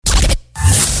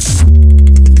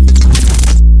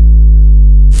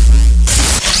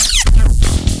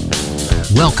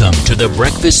Welcome to the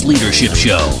Breakfast Leadership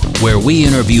Show, where we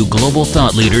interview global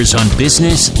thought leaders on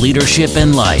business, leadership,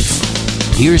 and life.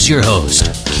 Here's your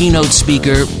host, keynote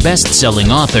speaker,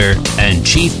 best-selling author, and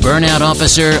chief burnout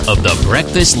officer of the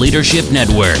Breakfast Leadership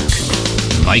Network,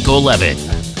 Michael Levitt.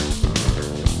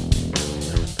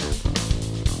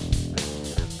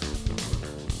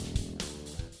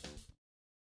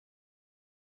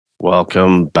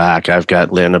 Welcome back. I've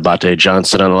got Lynn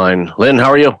Abaté-Johnson on the line. Lynn,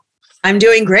 how are you? I'm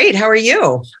doing great. How are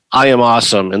you? I am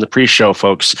awesome. In the pre-show,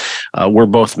 folks, we're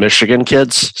both Michigan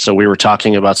kids, so we were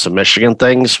talking about some Michigan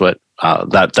things, but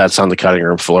that's on the cutting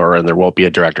room floor, and there won't be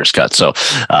a director's cut. So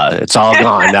it's all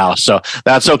gone now. So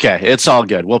that's okay. It's all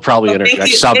good. We'll probably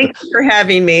interject something. Thank you for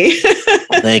having me.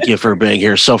 Thank you for being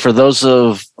here. So for those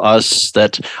of us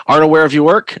that aren't aware of your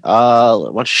work, why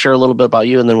don't you share a little bit about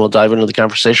you, and then we'll dive into the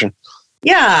conversation.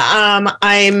 Yeah,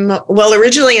 I'm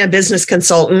originally a business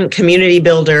consultant, community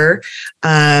builder.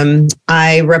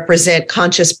 I represent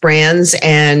conscious brands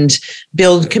and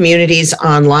build communities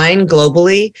online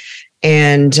globally.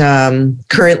 And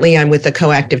currently I'm with the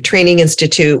Coactive Training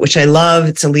Institute, which I love.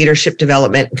 It's a leadership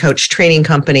development and coach training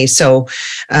company. So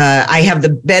I have the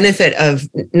benefit of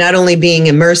not only being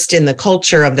immersed in the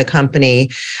culture of the company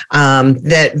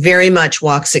that very much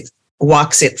walks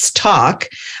its talk.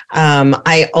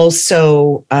 I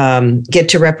also get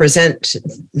to represent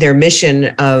their mission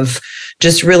of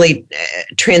just really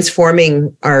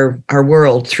transforming our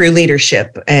world through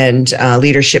leadership and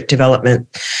leadership development.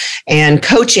 And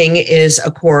coaching is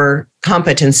a core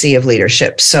competency of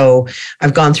leadership. So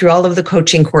I've gone through all of the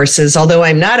coaching courses. Although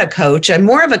I'm not a coach, I'm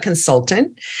more of a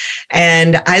consultant.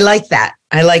 And I like that.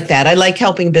 I like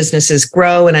helping businesses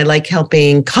grow, and I like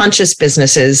helping conscious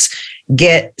businesses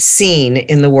get seen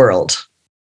in the world.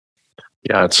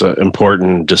 Yeah, it's an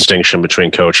important distinction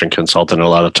between coach and consultant. A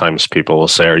lot of times people will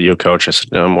say, are you a coach? I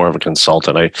said, no, I'm more of a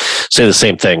consultant. I say the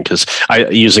same thing because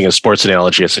using a sports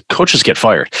analogy, I said, coaches get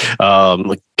fired.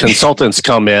 Consultants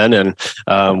come in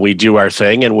and we do our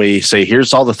thing and we say,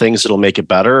 here's all the things that'll make it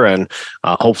better. And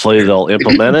hopefully they'll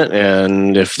implement it.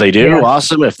 And if they do,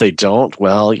 awesome. If they don't,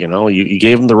 well, you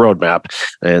gave them the roadmap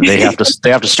and they have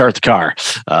to start the car.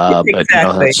 But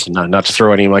that's not to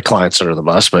throw any of my clients under the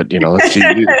bus, but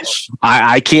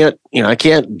I can't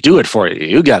do it for you.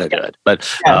 You got to do it. But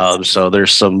so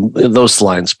there's those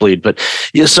lines bleed. But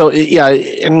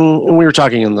and we were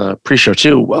talking in the pre-show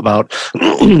too about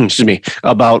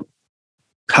about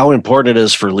how important it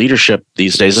is for leadership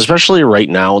these days, especially right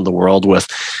now in the world with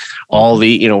all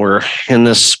the we're in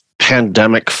this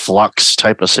pandemic flux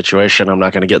type of situation. I'm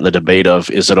not going to get in the debate of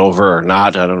is it over or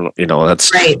not. I don't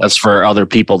that's right. That's for other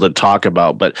people to talk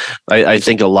about. But I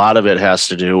think a lot of it has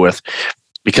to do with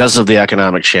because of the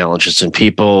economic challenges and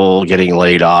people getting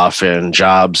laid off and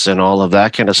jobs and all of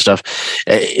that kind of stuff.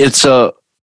 It's a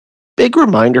big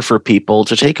reminder for people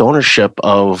to take ownership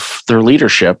of their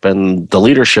leadership, and the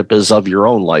leadership is of your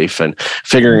own life and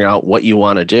figuring out what you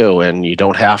want to do. And you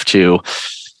don't have to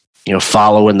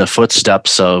follow in the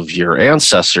footsteps of your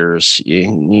ancestors.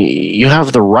 You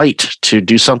have the right to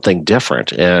do something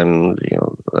different. And,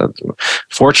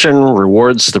 fortune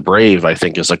rewards the brave, I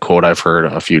think is a quote I've heard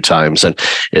a few times. And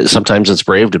sometimes it's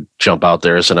brave to jump out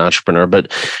there as an entrepreneur.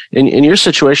 But in your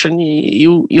situation,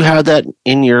 you had that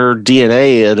in your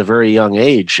DNA at a very young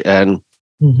age and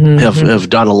have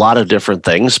done a lot of different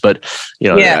things. But,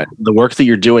 the work that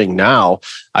you're doing now,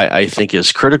 I think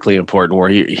is critically important where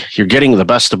you're getting the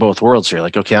best of both worlds. You're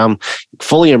like, okay, I'm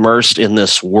fully immersed in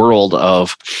this world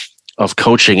of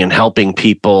coaching and helping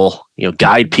people,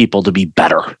 guide people to be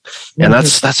better. And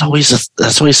that's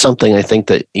always something I think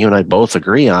that you and I both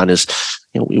agree on is,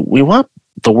 we want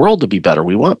the world to be better.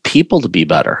 We want people to be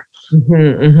better.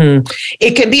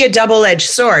 It can be a double-edged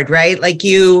sword, right? Like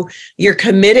you're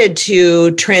committed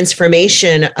to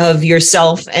transformation of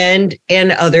yourself and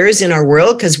others in our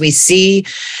world, because we see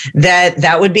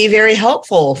that would be very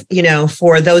helpful,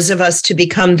 for those of us to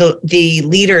become the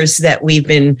leaders that we've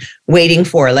been waiting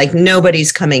for. Like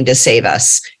nobody's coming to save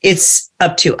us. It's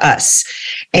up to us.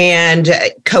 And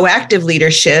coactive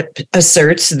leadership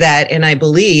asserts that, and I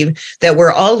believe that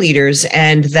we're all leaders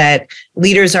and that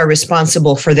leaders are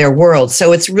responsible for their world.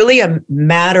 So it's really a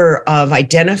matter of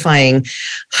identifying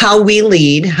how we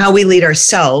lead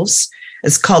ourselves.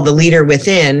 It's called the leader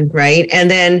within, right? And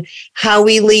then how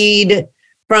we lead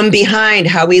from behind,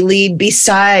 how we lead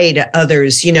beside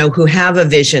others, who have a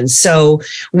vision. So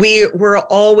we're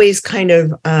always kind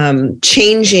of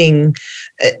changing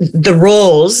the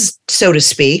roles, so to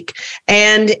speak.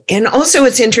 And also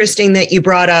it's interesting that you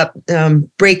brought up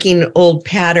breaking old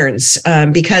patterns,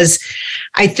 because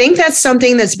I think that's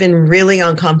something that's been really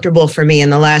uncomfortable for me in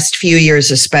the last few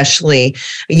years, especially,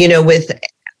 with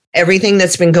everything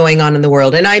that's been going on in the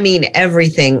world. And I mean,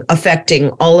 everything affecting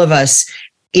all of us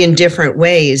in different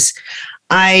ways.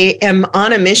 I am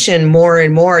on a mission more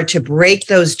and more to break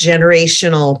those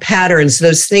generational patterns,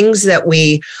 those things that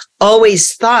we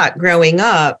always thought growing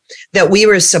up that we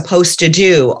were supposed to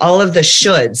do, all of the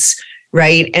shoulds,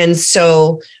 right? And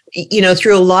so,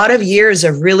 through a lot of years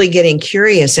of really getting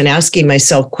curious and asking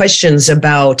myself questions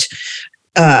about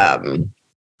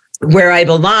where I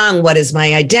belong, what is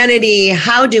my identity,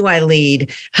 how do I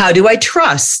lead, how do I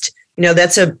trust?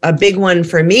 That's a big one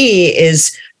for me,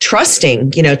 is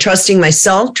trusting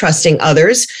myself, trusting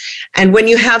others. And when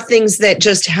you have things that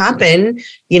just happen,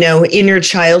 in your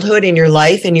childhood, in your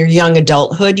life, in your young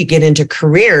adulthood, you get into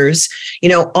careers,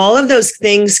 all of those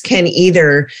things can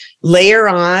either layer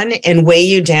on and weigh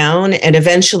you down and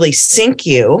eventually sink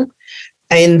you.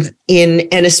 And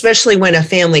especially when a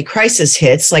family crisis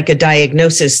hits, like a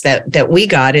diagnosis that we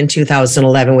got in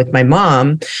 2011 with my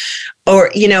mom,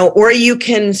 or you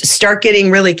can start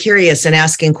getting really curious and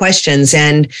asking questions,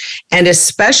 and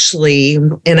especially,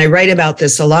 and I write about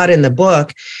this a lot in the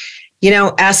book,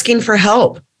 asking for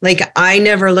help. Like, I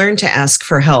never learned to ask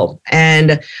for help,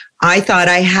 and I thought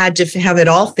I had to have it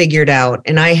all figured out,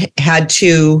 and I had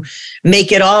to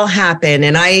make it all happen,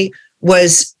 and I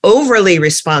was overly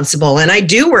responsible. And I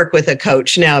do work with a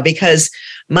coach now, because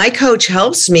my coach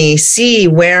helps me see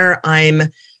where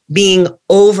I'm being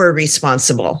over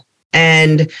responsible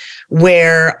and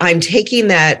where I'm taking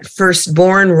that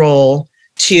firstborn role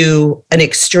to an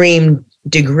extreme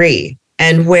degree,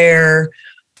 and where,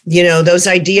 those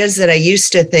ideas that I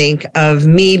used to think of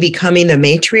me becoming the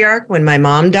matriarch when my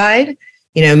mom died,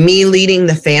 me leading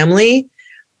the family,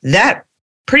 that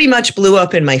pretty much blew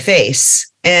up in my face.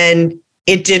 And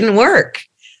it didn't work.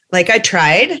 Like, I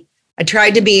tried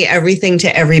to be everything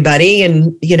to everybody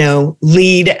and,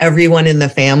 lead everyone in the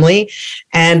family.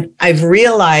 And I've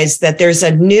realized that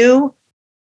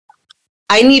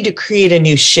I need to create a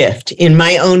new shift in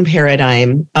my own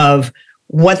paradigm of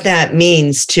what that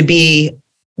means to be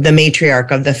the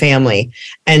matriarch of the family.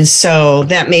 And so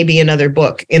that may be another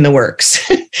book in the works,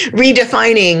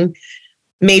 redefining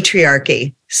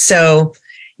matriarchy. So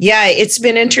yeah, it's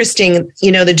been interesting.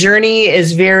 The journey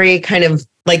is very kind of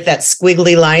like that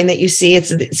squiggly line that you see.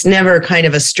 It's never kind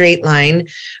of a straight line.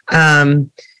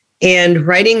 And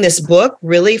writing this book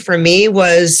really for me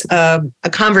was a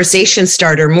conversation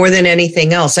starter more than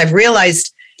anything else. I've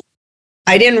realized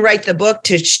I didn't write the book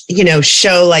to,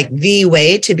 show like the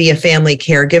way to be a family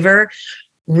caregiver.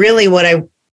 Really, what I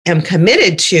am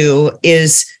committed to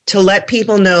is to let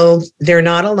people know they're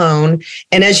not alone.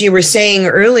 And as you were saying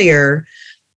earlier,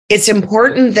 it's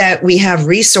important that we have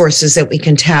resources that we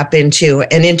can tap into.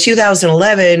 And in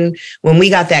 2011, when we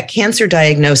got that cancer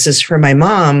diagnosis for my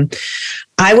mom,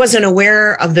 I wasn't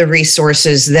aware of the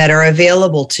resources that are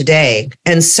available today.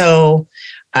 And so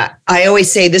I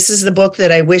always say, this is the book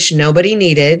that I wish nobody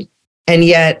needed, and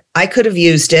yet I could have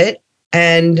used it.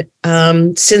 And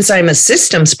since I'm a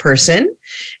systems person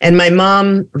and my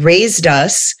mom raised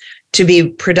us to be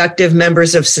productive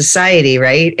members of society,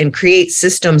 right? And create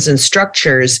systems and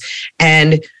structures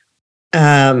and,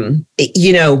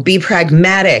 be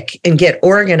pragmatic and get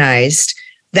organized.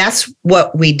 That's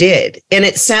what we did. And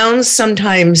it sounds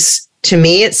sometimes, to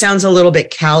me, it sounds a little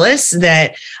bit callous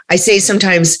that I say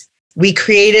sometimes we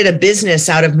created a business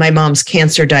out of my mom's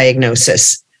cancer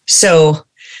diagnosis. So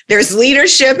there's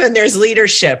leadership and there's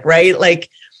leadership, right? Like,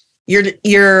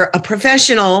 you're a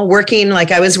professional working,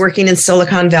 like I was working in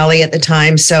Silicon Valley at the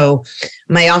time. So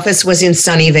my office was in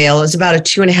Sunnyvale. It was about a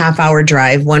 2.5 hour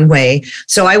drive one way.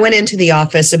 So I went into the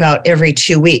office about every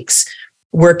 2 weeks,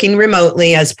 working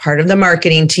remotely as part of the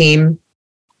marketing team.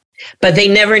 But they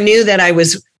never knew that I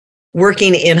was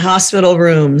working in hospital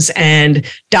rooms and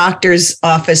doctor's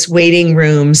office waiting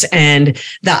rooms and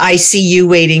the ICU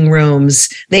waiting rooms.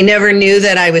 They never knew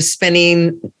that I was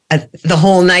spending the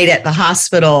whole night at the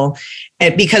hospital,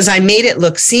 and because I made it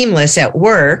look seamless at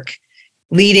work,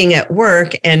 leading at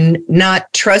work, and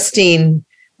not trusting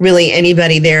really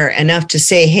anybody there enough to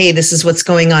say, hey, this is what's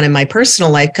going on in my personal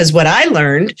life. Because what I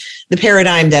learned, the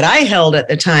paradigm that I held at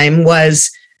the time was,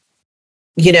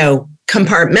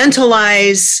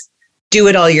 compartmentalize, do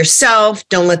it all yourself.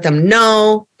 Don't let them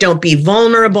know. Don't be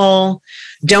vulnerable.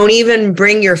 Don't even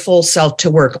bring your full self to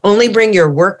work. Only bring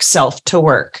your work self to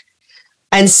work.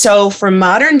 And so for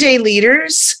modern day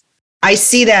leaders, I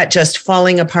see that just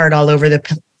falling apart all over the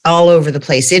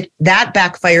place. That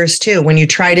backfires too when you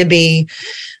try to be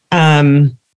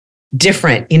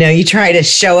different. You try to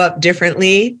show up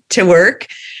differently to work.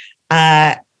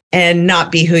 and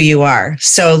not be who you are.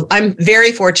 So I'm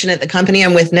very fortunate. The company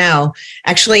I'm with now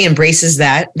actually embraces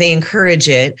that. They encourage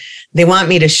it. They want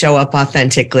me to show up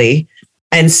authentically.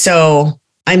 And so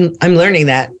I'm learning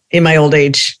that in my old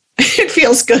age. It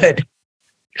feels good.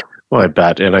 Well, I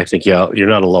bet. And I think, you're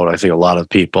not alone. I think a lot of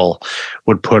people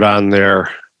would put on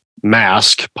their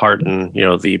mask, pardon,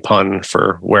 the pun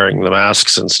for wearing the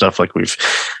masks and stuff like we've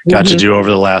got to do over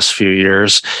the last few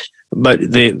years.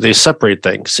 But they separate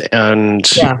things, and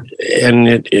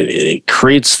it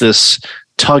creates this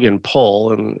tug and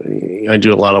pull. And I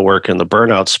do a lot of work in the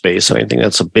burnout space, and I think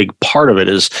that's a big part of it.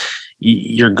 Is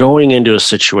you're going into a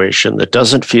situation that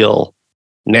doesn't feel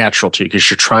natural to you because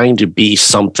you're trying to be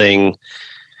something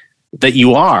that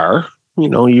you are.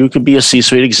 You could be a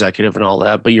C-suite executive and all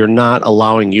that, but you're not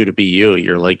allowing you to be you.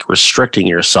 You're like restricting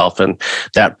yourself, and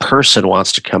that person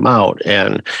wants to come out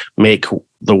and make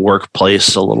the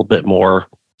workplace a little bit more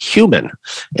human.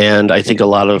 And I think a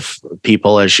lot of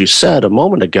people, as you said a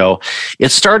moment ago,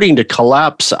 it's starting to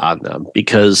collapse on them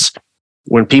because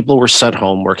when people were sent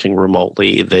home working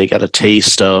remotely, they got a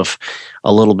taste of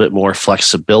a little bit more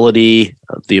flexibility,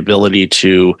 the ability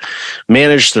to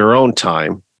manage their own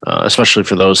time, especially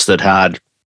for those that had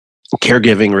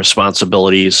caregiving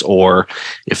responsibilities, or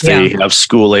if they have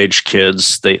school-age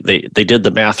kids, they did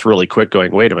the math really quick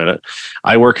going, wait a minute,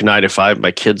 I work 9 to 5,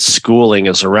 my kids' schooling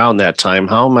is around that time.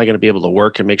 How am I going to be able to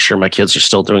work and make sure my kids are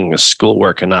still doing the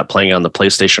schoolwork and not playing on the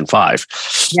PlayStation 5?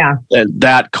 Yeah. And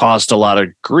that caused a lot of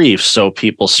grief. So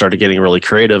people started getting really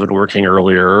creative and working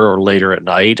earlier or later at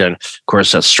night. And of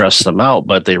course, that stressed them out,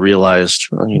 but they realized,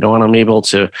 you know what, I'm able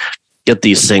to get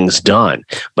these things done.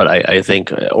 But I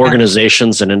think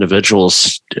organizations and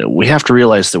individuals, we have to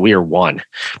realize that we are one.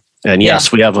 And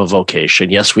yes, we have a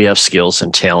vocation. Yes, we have skills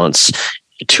and talents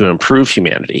to improve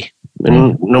humanity,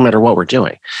 and no matter what we're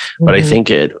doing. But I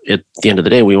think at the end of the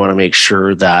day, we want to make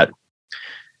sure that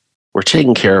we're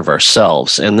taking care of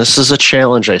ourselves. And this is a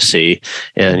challenge I see.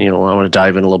 And, I want to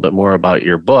dive in a little bit more about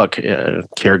your book,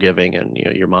 caregiving, and,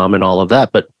 your mom and all of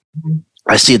that. But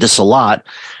I see this a lot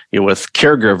with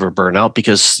caregiver burnout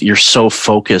because you're so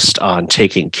focused on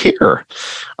taking care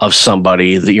of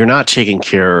somebody that you're not taking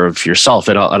care of yourself.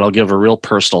 And I'll give a real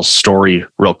personal story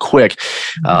real quick.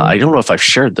 I don't know if I've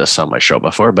shared this on my show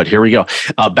before, but here we go.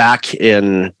 Back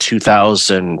in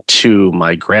 2002,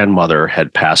 my grandmother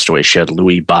had passed away. She had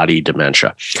Lewy body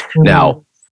dementia. Now,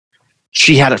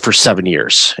 she had it for 7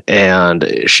 years, and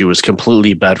she was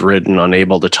completely bedridden,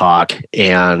 unable to talk,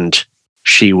 and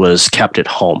she was kept at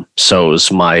home. So it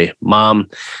was my mom,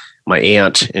 my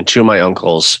aunt, and 2 of my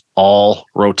uncles all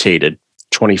rotated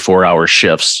 24-hour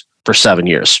shifts for 7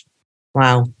 years.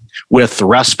 Wow. With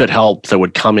respite help that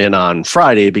would come in on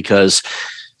Friday because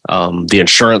the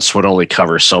insurance would only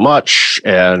cover so much.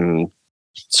 And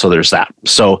so there's that.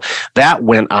 So that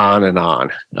went on and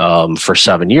on for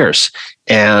 7 years.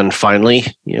 And finally,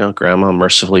 Grandma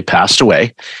mercifully passed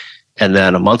away. And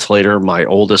then a month later, my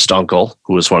oldest uncle,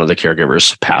 who was one of the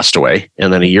caregivers, passed away.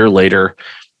 And then a year later,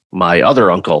 my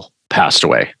other uncle passed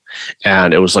away.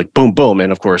 And it was like, boom, boom.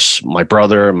 And of course, my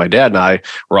brother and my dad and I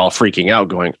were all freaking out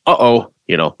going,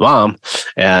 Mom.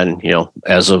 And,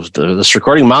 as of this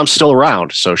recording, Mom's still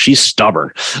around. So she's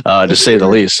stubborn, to say the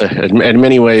least, in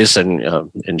many ways.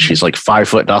 And she's like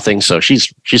 5'0". So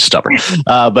she's stubborn.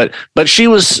 But she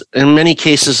was in many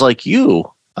cases like you.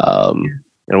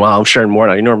 And while I'm sharing more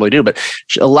than I normally do, but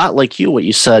a lot like you, what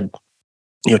you said,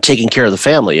 taking care of the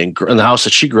family. And in the house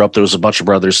that she grew up, there was a bunch of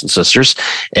brothers and sisters,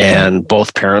 and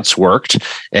both parents worked.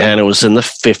 And it was in the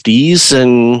 50s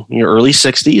and early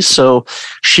 60s. So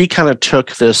she kind of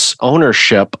took this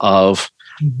ownership of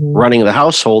running the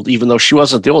household, even though she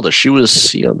wasn't the oldest. She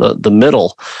was the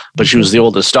middle, but she was the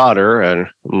oldest daughter. And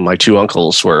my 2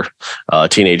 uncles were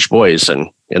teenage boys and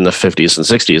in the 50s and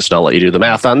 60s, and I'll let you do the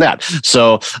math on that.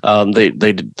 So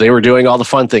they were doing all the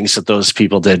fun things that those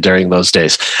people did during those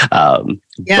days.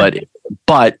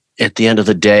 But at the end of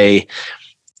the day,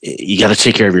 you got to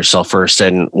take care of yourself first.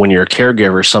 And when you're a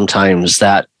caregiver, sometimes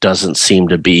that doesn't seem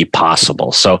to be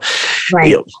possible. So,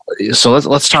 so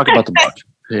let's talk about the book.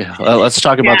 Let's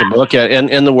talk about the book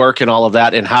and the work and all of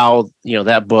that, and how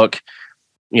that book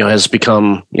has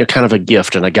become kind of a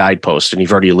gift and a guidepost. And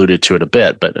you've already alluded to it a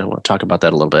bit, but I want to talk about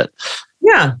that a little bit.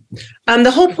 Yeah.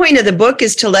 The whole point of the book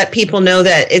is to let people know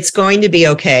that it's going to be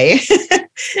okay.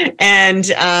 And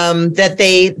that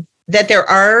there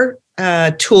are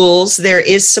tools, there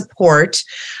is support.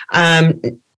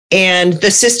 And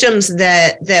the systems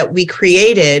that we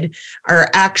created are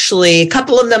actually, a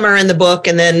couple of them are in the book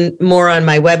and then more on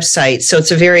my website. So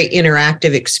it's a very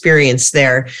interactive experience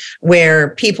there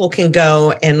where people can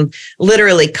go and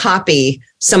literally copy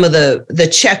some of the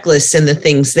checklists and the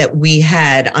things that we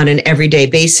had on an everyday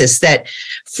basis that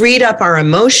freed up our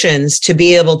emotions to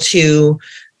be able to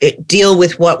deal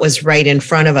with what was right in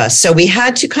front of us. So we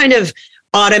had to kind of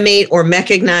automate or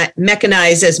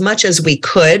mechanize as much as we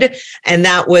could. And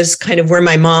that was kind of where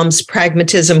my mom's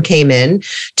pragmatism came in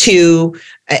to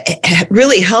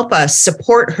really help us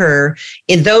support her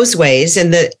in those ways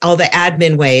and all the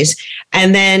admin ways.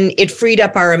 And then it freed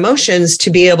up our emotions to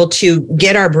be able to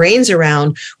get our brains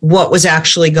around what was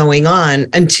actually going on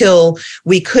until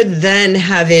we could then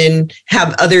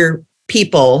have other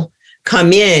people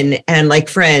come in and like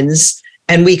friends,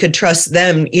 and we could trust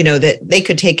them, that they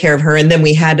could take care of her. And then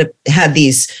we had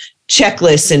these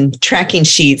checklists and tracking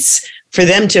sheets for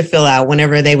them to fill out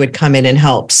whenever they would come in and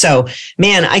help. So,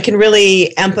 man, I can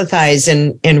really empathize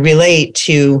and relate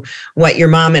to what your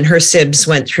mom and her sibs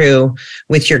went through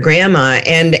with your grandma.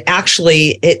 And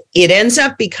actually, it ends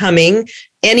up becoming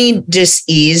any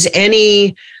dis-ease,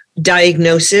 any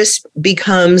diagnosis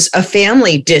becomes a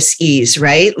family dis-ease,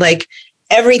 right? Like,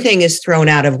 everything is thrown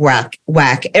out of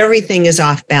whack. Everything is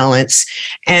off balance.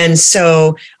 And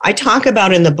so I talk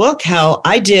about in the book how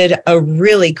I did a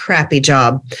really crappy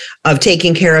job of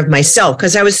taking care of myself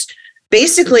because I was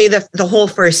basically the whole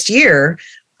first year,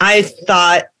 I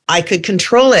thought I could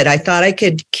control it. I thought I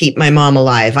could keep my mom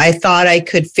alive. I thought I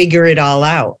could figure it all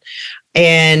out,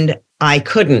 and I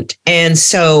couldn't. And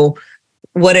so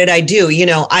what did I do?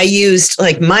 I used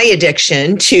like my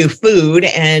addiction to food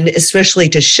and especially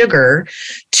to sugar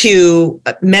to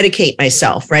medicate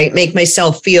myself, right? Make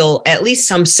myself feel at least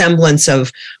some semblance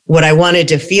of what I wanted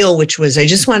to feel, which was I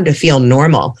just wanted to feel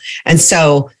normal. And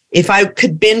so if I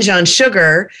could binge on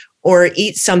sugar or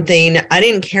eat something, I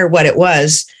didn't care what it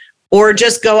was, or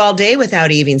just go all day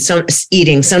without eating.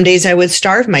 Some days I would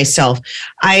starve myself.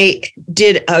 I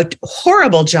did a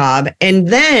horrible job. And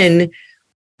then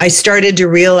I started to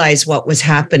realize what was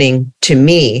happening to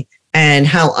me and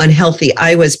how unhealthy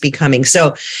I was becoming.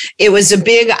 So it was a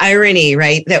big irony,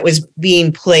 right, that was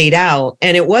being played out.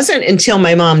 And it wasn't until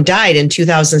my mom died in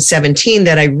 2017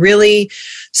 that I really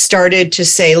started to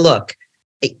say, look,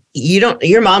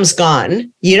 your mom's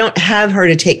gone. You don't have her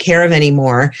to take care of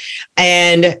anymore.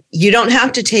 And you don't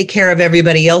have to take care of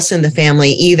everybody else in the family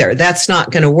either. That's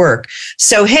not going to work.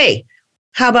 So, hey,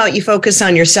 how about you focus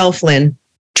on yourself, Lynn?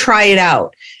 Try it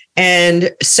out.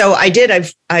 And so I did.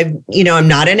 I'm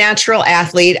not a natural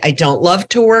athlete. I don't love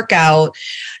to work out.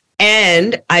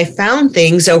 And I found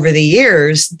things over the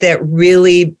years that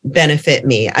really benefit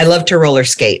me. I love to roller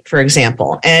skate, for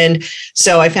example. And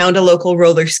so I found a local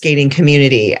roller skating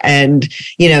community. And,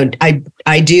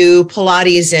 I do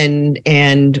Pilates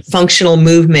and functional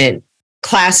movement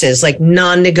classes, like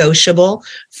non-negotiable,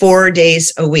 4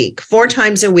 days a week, 4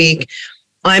 times a week.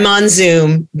 I'm on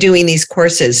Zoom doing these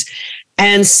courses.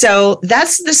 And so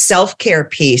that's the self-care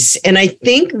piece. And I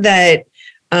think that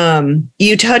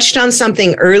you touched on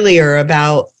something earlier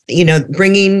about,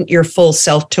 bringing your full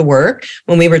self to work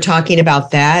when we were talking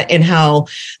about that, and how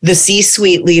the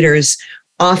C-suite leaders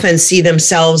often see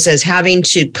themselves as having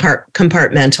to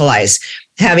compartmentalize,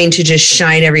 having to just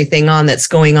shine everything on that's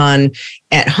going on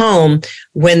at home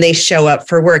when they show up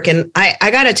for work. And I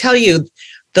got to tell you,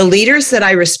 the leaders that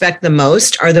I respect the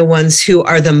most are the ones who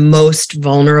are the most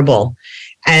vulnerable,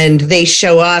 and they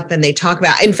show up and they talk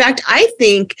about. In fact, I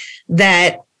think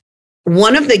that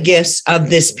one of the gifts of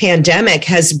this pandemic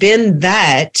has been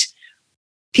that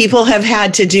people have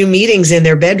had to do meetings in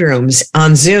their bedrooms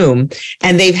on Zoom,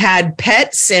 and they've had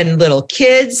pets and little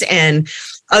kids and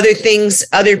other things,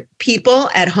 other people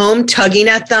at home tugging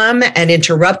at them and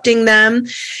interrupting them.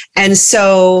 And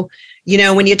so,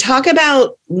 when you talk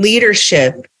about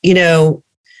leadership,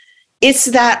 it's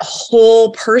that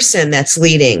whole person that's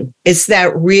leading. It's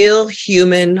that real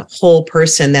human whole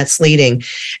person that's leading.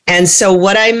 And so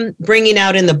what I'm bringing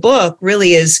out in the book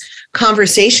really is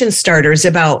conversation starters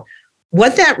about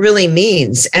what that really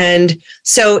means. And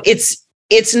so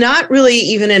it's not really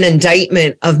even an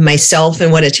indictment of myself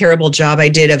and what a terrible job I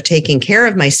did of taking care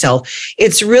of myself.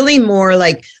 It's really more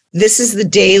like, this is the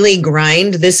daily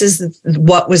grind. This is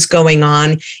what was going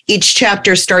on. Each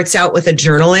chapter starts out with a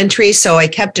journal entry. So I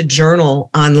kept a journal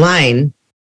online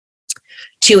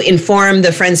to inform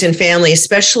the friends and family,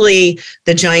 especially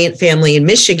the giant family in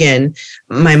Michigan,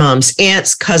 my mom's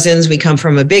aunts, cousins. We come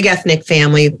from a big ethnic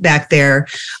family back there.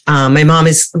 My mom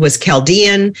was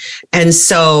Chaldean. And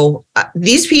so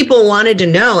these people wanted to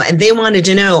know, and they wanted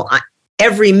to know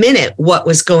every minute what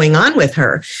was going on with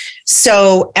her.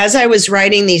 So as I was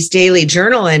writing these daily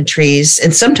journal entries,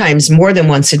 and sometimes more than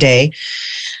once a day,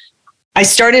 I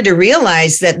started to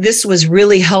realize that this was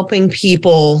really helping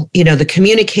people. The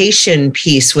communication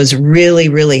piece was really,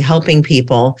 really helping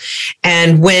people.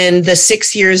 And when the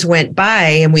 6 years went by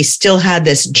and we still had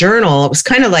this journal, it was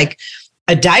kind of like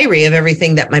a diary of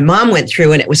everything that my mom went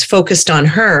through, and it was focused on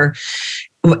her.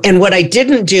 And what I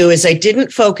didn't do is I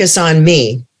didn't focus on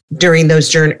me during those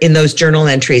journal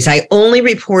entries. I only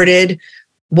reported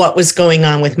what was going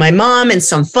on with my mom and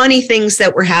some funny things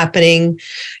that were happening,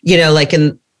 like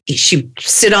she'd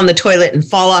sit on the toilet and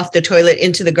fall off the toilet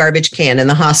into the garbage can in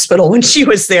the hospital when she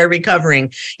was there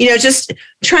recovering, just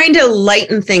trying to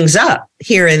lighten things up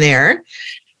here and there.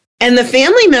 And the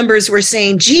family members were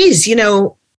saying, geez,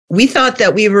 we thought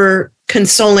that we were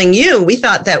consoling you. We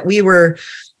thought that we were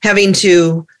having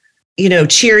to,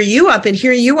 cheer you up. And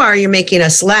here you are, you're making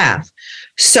us laugh.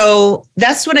 So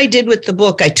that's what I did with the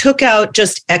book. I took out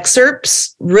just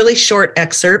excerpts, really short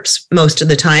excerpts most of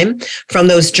the time from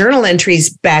those journal entries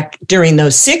back during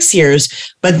those 6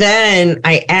 years. But then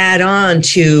I add on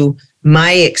to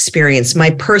my experience,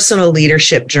 my personal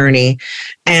leadership journey,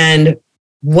 and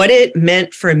what it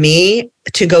meant for me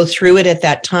to go through it at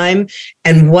that time,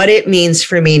 and what it means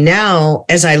for me now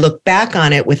as I look back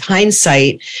on it with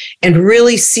hindsight and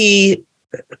really see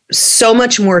so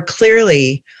much more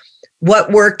clearly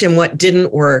what worked and what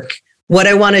didn't work. What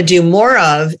I want to do more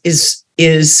of is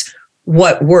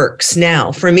what works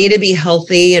now for me to be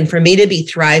healthy and for me to be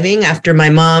thriving after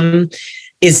my mom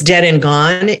is dead and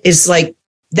gone. Is like,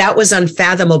 that was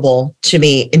unfathomable to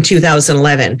me in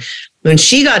 2011. When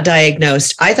she got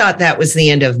diagnosed, I thought that was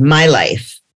the end of my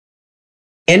life,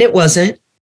 and it wasn't.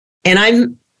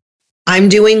 And I'm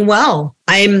doing well.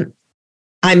 I'm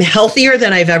healthier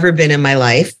than I've ever been in my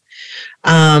life.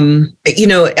 Ironically,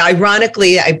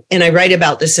 I write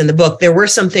about this in the book. There were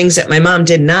some things that my mom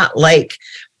did not like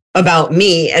about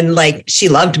me, and like, she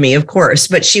loved me, of course,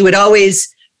 but she would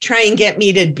always try and get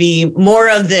me to be more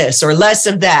of this or less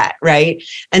of that, right?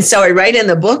 And so I write in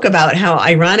the book about how,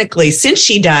 ironically, since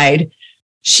she died,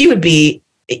 she would be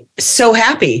so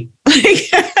happy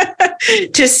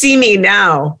to see me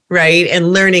now, right?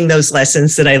 And learning those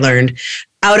lessons that I learned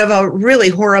out of a really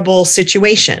horrible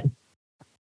situation.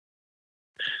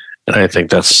 And I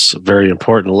think that's a very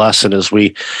important lesson as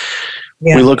we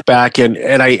look back, and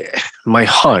my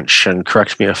hunch, and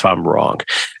correct me if I'm wrong,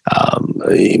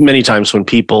 many times when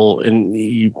people, and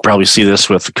you probably see this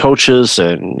with coaches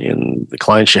and the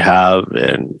clients you have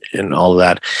and all of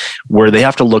that, where they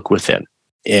have to look within.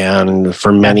 And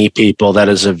for many people, that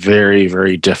is a very,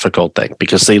 very difficult thing,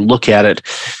 because they look at it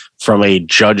from a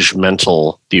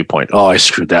judgmental viewpoint. Oh, I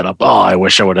screwed that up. Oh, I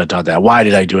wish I would have done that. Why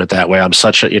did I do it that way? I'm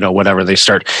such a, whatever. They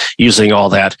start using all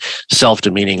that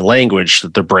self-demeaning language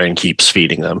that the brain keeps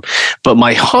feeding them. But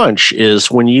my hunch is,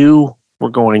 when you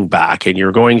were going back and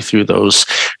you're going through those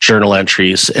journal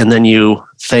entries, and then you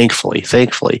thankfully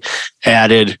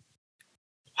added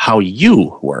how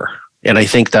you were. And I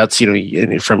think that's,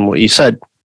 from what you said,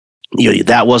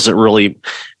 that wasn't really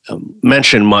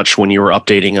mentioned much when you were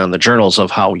updating on the journals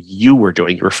of how you were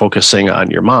doing. You were focusing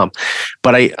on your mom.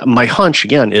 But my hunch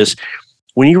again is,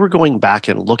 when you were going back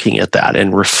and looking at that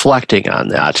and reflecting on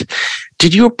that,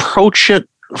 did you approach it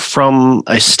from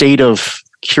a state of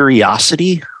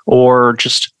curiosity, or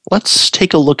just, let's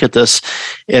take a look at this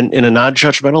in a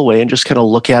non-judgmental way and just kind of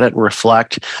look at it and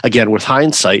reflect, again, with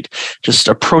hindsight, just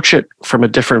approach it from a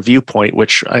different viewpoint,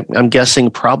 which I'm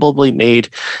guessing probably made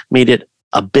it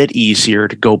a bit easier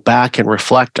to go back and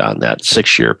reflect on that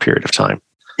 6-year period of time?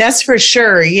 That's for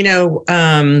sure.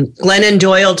 Glennon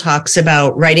Doyle talks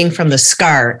about writing from the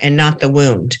scar and not the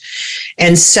wound.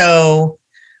 And so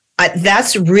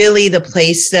that's really the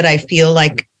place that I feel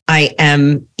like I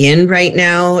am in right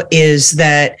now, is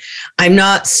that I'm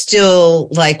not still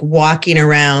like walking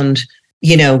around,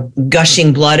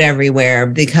 gushing blood everywhere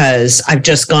because I've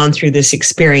just gone through this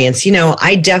experience.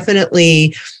 I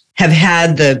definitely have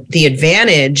had the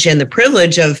advantage and the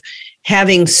privilege of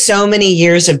having so many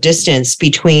years of distance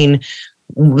between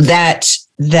that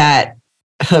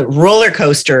roller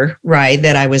coaster ride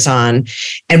that I was on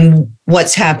and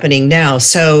what's happening now.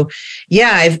 So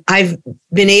yeah, I've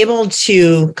been able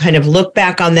to kind of look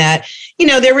back on that.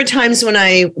 There were times when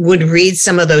I would read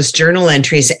some of those journal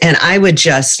entries and I would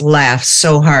just laugh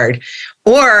so hard,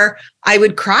 or I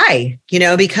would cry,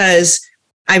 because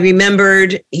I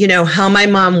remembered, how my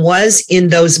mom was in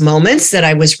those moments that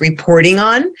I was reporting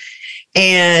on.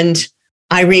 And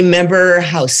I remember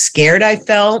how scared I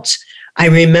felt. I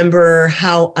remember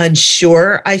how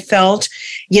unsure I felt,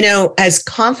 as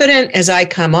confident as I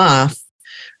come off,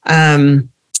 and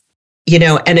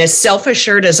as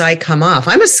self-assured as I come off.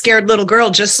 I'm a scared little girl,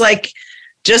 just like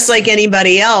just like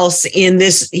anybody else in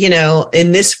this,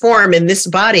 in this form, in this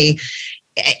body,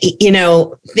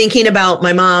 thinking about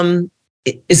my mom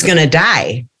is going to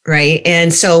die. Right.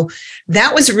 And so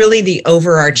that was really the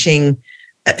overarching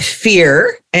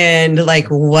fear and like,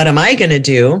 what am I going to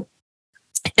do?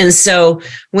 And so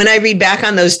when I read back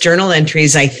on those journal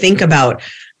entries, I think about,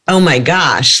 oh my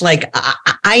gosh, like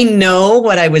I know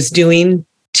what I was doing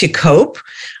to cope.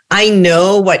 I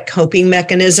know what coping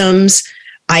mechanisms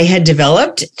I had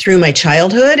developed through my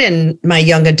childhood and my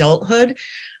young adulthood.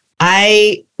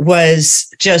 I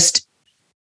was just,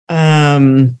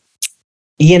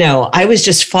 I was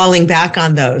just falling back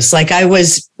on those. Like I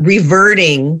was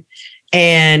reverting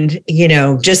and,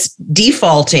 just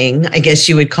defaulting, I guess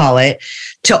you would call it,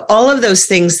 to all of those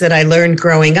things that I learned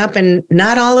growing up. And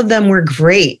not all of them were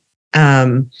great.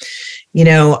 I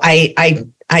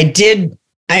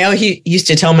used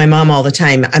to tell my mom all the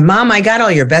time, Mom, I got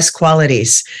all your best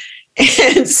qualities.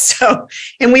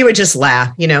 And we would just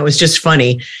laugh, it was just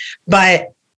funny.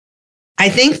 But I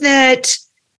think that,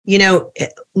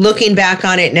 looking back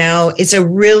on it now, it's a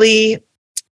really,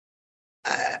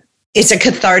 it's a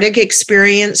cathartic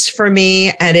experience for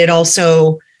me. And it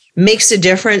also makes a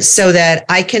difference so that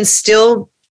I can still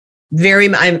I'm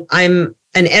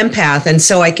an empath. And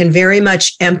so I can very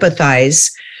much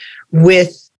empathize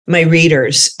with my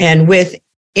readers and with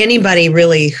anybody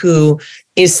really who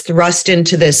is thrust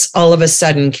into this all of a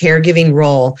sudden caregiving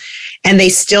role. And they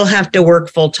still have to work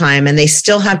full time and they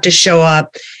still have to show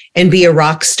up and be a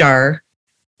rock star,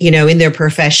 in their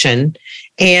profession.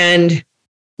 And,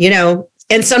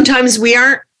 and sometimes we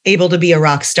aren't able to be a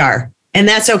rock star, and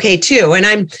that's okay too. And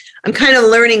I'm kind of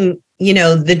learning,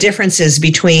 the differences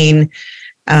between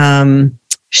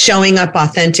showing up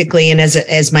authentically and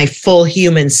as my full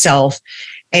human self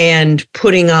and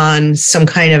putting on some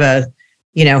kind of a,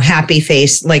 happy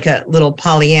face, like a little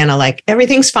Pollyanna, like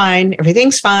everything's fine.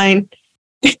 Everything's fine.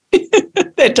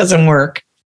 That doesn't work.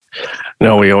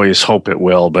 No, we always hope it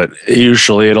will, but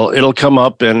usually it'll come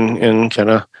up and kind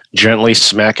of gently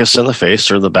smack us in the face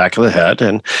or the back of the head,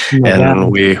 and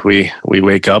we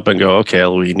wake up and go, okay,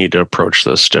 well, we need to approach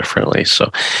this differently. So,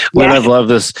 Lynn, I've loved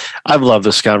this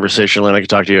conversation. Lynn, I could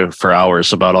talk to you for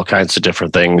hours about all kinds of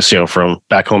different things, from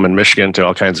back home in Michigan to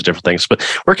all kinds of different things. But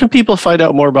where can people find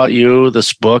out more about you,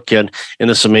 this book, and in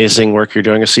this amazing work you're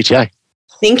doing at CTI?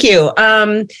 Thank you.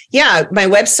 My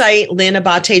website, Lynn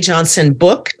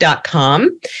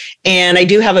Abaté-Johnson.book.com. And I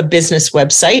do have a business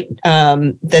website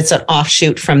that's an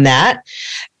offshoot from that.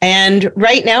 And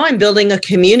right now I'm building a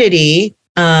community.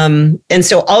 And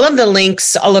so all of the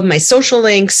links, all of my social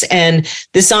links and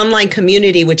this online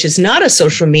community, which is not a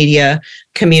social media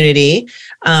community,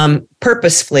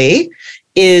 purposefully,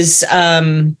 is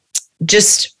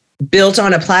just built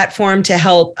on a platform to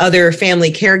help other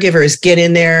family caregivers get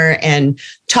in there and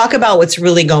talk about what's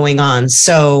really going on.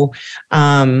 So,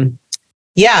 and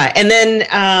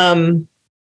then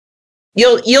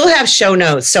you'll have show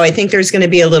notes. So I think there's going to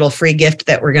be a little free gift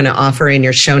that we're going to offer in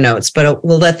your show notes, but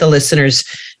we'll let the listeners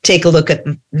take a look at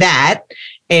that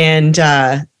and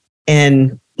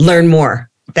learn more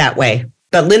that way.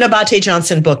 But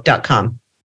LynnAbaté-JohnsonBook.com.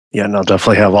 Yeah, and I'll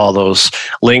definitely have all those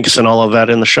links and all of that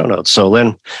in the show notes. So,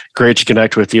 Lynn, great to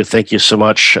connect with you. Thank you so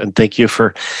much. And thank you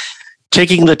for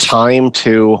taking the time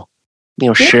to,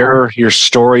 share your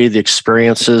story, the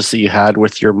experiences that you had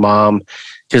with your mom,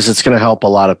 because it's going to help a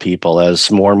lot of people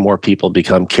as more and more people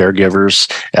become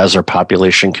caregivers, as our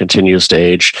population continues to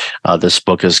age. This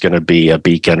book is going to be a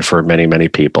beacon for many, many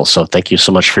people. So thank you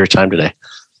so much for your time today.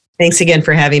 Thanks again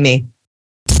for having me.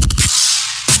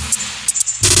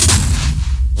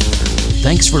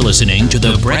 Thanks for listening to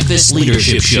the Breakfast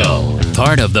Leadership Show,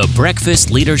 part of the Breakfast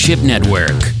Leadership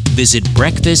Network. Visit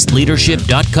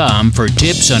breakfastleadership.com for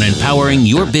tips on empowering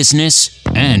your business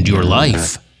and your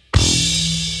life.